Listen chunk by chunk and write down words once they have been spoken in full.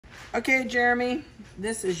Okay, Jeremy,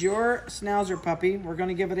 this is your Schnauzer puppy. We're going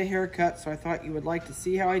to give it a haircut, so I thought you would like to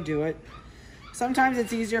see how I do it. Sometimes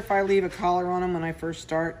it's easier if I leave a collar on him when I first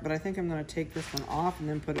start, but I think I'm going to take this one off and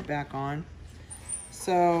then put it back on.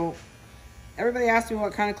 So, everybody asks me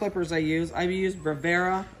what kind of clippers I use. I use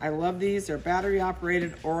Bravera. I love these. They're battery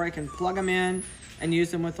operated, or I can plug them in and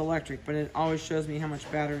use them with electric, but it always shows me how much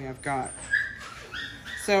battery I've got.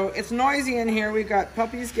 So, it's noisy in here. We've got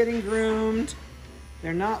puppies getting groomed.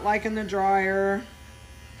 They're not liking the dryer.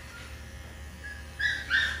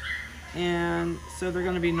 And so they're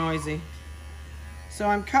going to be noisy. So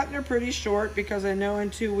I'm cutting her pretty short because I know in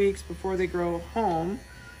 2 weeks before they grow home,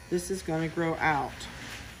 this is going to grow out.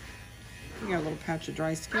 You got a little patch of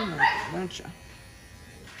dry skin right there, don't you?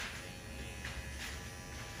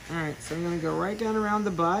 All right, so I'm going to go right down around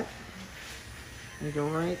the butt. And go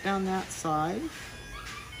right down that side,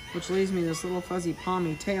 which leaves me this little fuzzy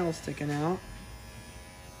palmy tail sticking out.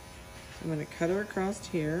 I'm going to cut her across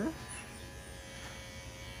here.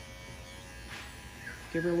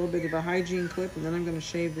 Give her a little bit of a hygiene clip, and then I'm going to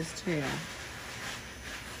shave this tail.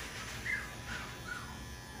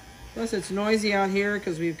 Plus, it's noisy out here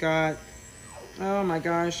because we've got, oh my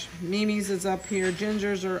gosh, Mimi's is up here,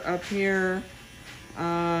 Ginger's are up here.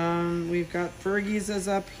 We've got Fergie's is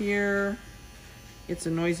up here. It's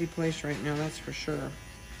a noisy place right now, that's for sure.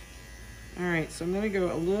 All right, so I'm going to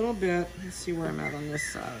go a little bit. Let's see where I'm at on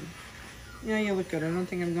this side. Yeah, you look good. I don't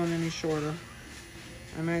think I'm going any shorter.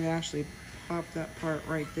 I might actually pop that part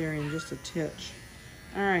right there in just a titch.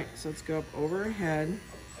 All right, so let's go up over her head.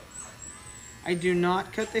 I do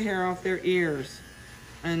not cut the hair off their ears,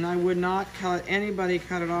 and I would not anybody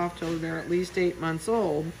cut it off till they're at least 8 months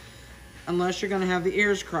old, unless you're going to have the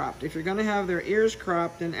ears cropped. If you're going to have their ears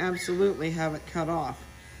cropped, then absolutely have it cut off.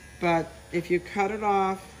 But if you cut it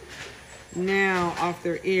off now off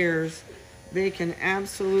their ears, they can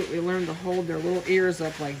absolutely learn to hold their little ears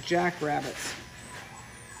up like jackrabbits.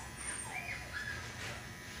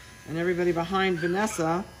 And everybody behind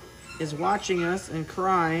Vanessa is watching us and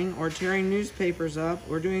crying or tearing newspapers up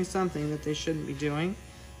or doing something that they shouldn't be doing,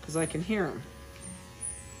 because I can hear them.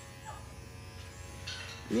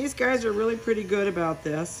 And these guys are really pretty good about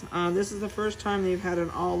this. This is the first time they've had an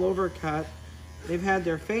all-over cut. They've had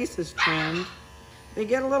their faces trimmed. They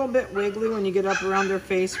get a little bit wiggly when you get up around their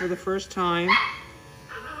face for the first time.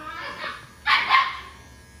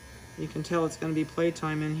 You can tell it's going to be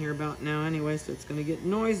playtime in here about now anyway, so it's going to get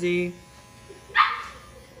noisy.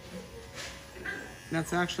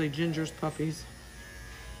 That's actually Ginger's puppies.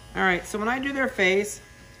 All right, so when I do their face,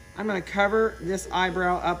 I'm going to cover this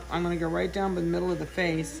eyebrow up. I'm going to go right down the middle of the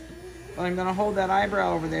face, but I'm going to hold that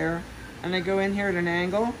eyebrow over there, and I go in here at an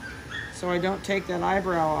angle so I don't take that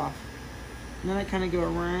eyebrow off. And then I kind of go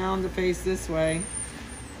around the face this way.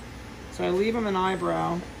 So I leave them an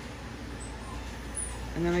eyebrow.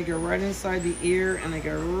 And then I go right inside the ear and I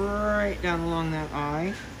go right down along that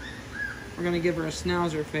eye. We're going to give her a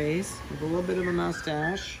Schnauzer face with a little bit of a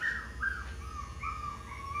mustache.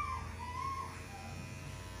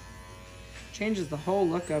 Changes the whole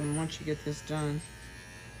look of them once you get this done.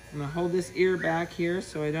 I'm going to hold this ear back here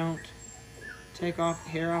so I don't take off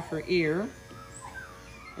hair off her ear.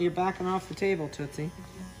 You're backing off the table, Tootsie.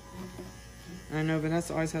 And I know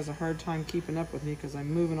Vanessa always has a hard time keeping up with me because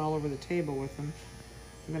I'm moving all over the table with them.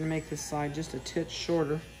 I'm going to make this side just a titch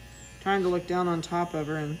shorter. Trying to look down on top of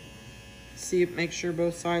her and see, make sure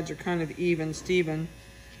both sides are kind of even, Steven.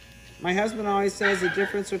 My husband always says the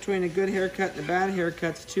difference between a good haircut and a bad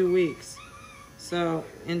haircut is 2 weeks. So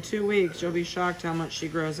in 2 weeks, you'll be shocked how much she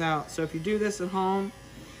grows out. So if you do this at home,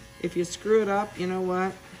 if you screw it up, you know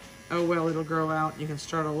what? Oh well, it'll grow out. You can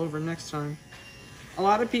start all over next time. A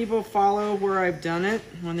lot of people follow where I've done it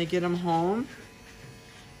when they get them home.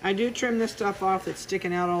 I do trim this stuff off that's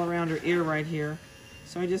sticking out all around her ear right here.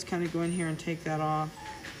 So I just kind of go in here and take that off.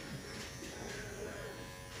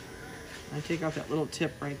 I take off that little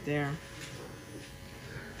tip right there.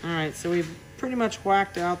 All right, so we've pretty much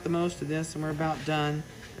whacked out the most of this and we're about done.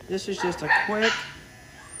 This is just a quick,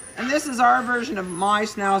 and this is our version of my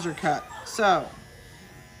Schnauzer cut. So,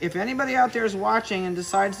 if anybody out there is watching and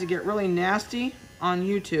decides to get really nasty on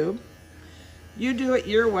YouTube, you do it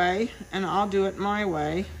your way and I'll do it my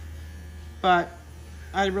way. But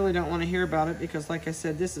I really don't want to hear about it because, like I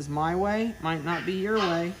said, this is my way. Might not be your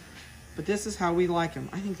way, but this is how we like them.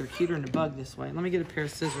 I think they're cuter than a bug this way. Let me get a pair of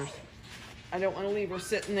scissors. I don't want to leave her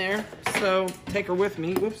sitting there, so take her with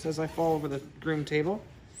me. Whoops, as I fall over the groom table.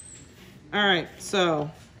 All right, so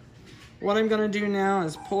what I'm going to do now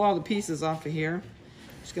is pull all the pieces off of here.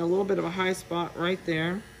 Just got a little bit of a high spot right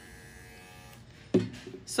there.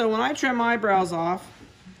 So when I trim eyebrows off,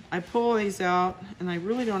 I pull these out, and I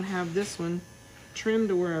really don't have this one trimmed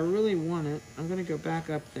to where I really want it. I'm gonna go back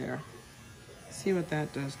up there. See what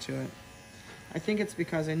that does to it. I think it's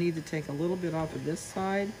because I need to take a little bit off of this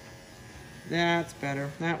side. That's better,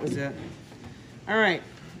 that was it. All right,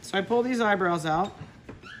 so I pull these eyebrows out.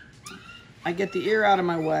 I get the ear out of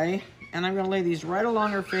my way, and I'm gonna lay these right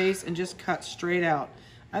along her face and just cut straight out.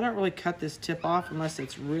 I don't really cut this tip off unless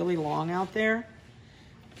it's really long out there.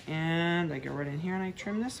 And I go right in here and I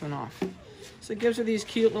trim this one off. So it gives her these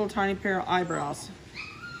cute little tiny pair of eyebrows.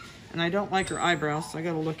 And I don't like her eyebrows, so I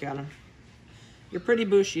gotta look at them. You're pretty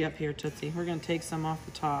bushy up here, Tootsie. We're gonna take some off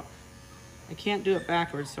the top. I can't do it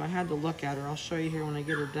backwards, so I had to look at her. I'll show you here when I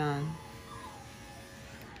get her done.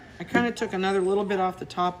 I kind of took another little bit off the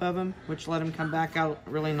top of them, which let them come back out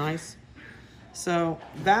really nice. So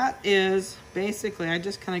that is basically, I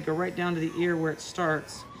just kind of go right down to the ear where it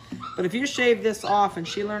starts. But if you shave this off and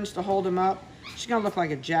she learns to hold them up, she's gonna look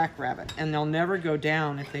like a jackrabbit, and they'll never go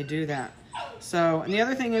down if they do that. So, and the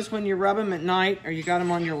other thing is when you rub them at night or you got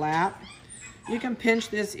them on your lap, you can pinch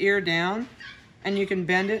this ear down and you can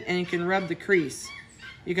bend it and you can rub the crease.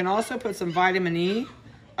 You can also put some vitamin E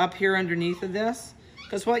up here underneath of this,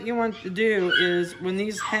 because what you want to do is when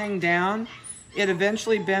these hang down, it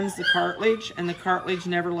eventually bends the cartilage, and the cartilage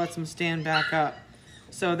never lets them stand back up.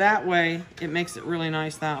 So that way, it makes it really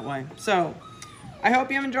nice that way. So, I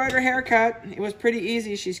hope you enjoyed her haircut. It was pretty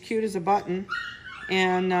easy. She's cute as a button.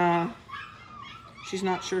 And she's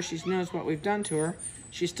not sure she knows what we've done to her.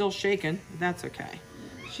 She's still shaking. That's okay.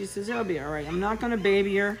 She says it'll be all right. I'm not going to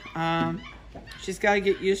baby her. She's got to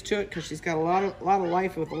get used to it because she's got a lot of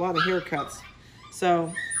life with a lot of haircuts.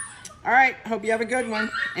 So, all right. Hope you have a good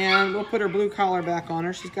one. And we'll put her blue collar back on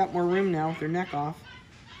her. She's got more room now with her neck off.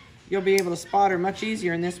 You'll be able to spot her much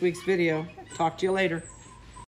easier in this week's video. Talk to you later.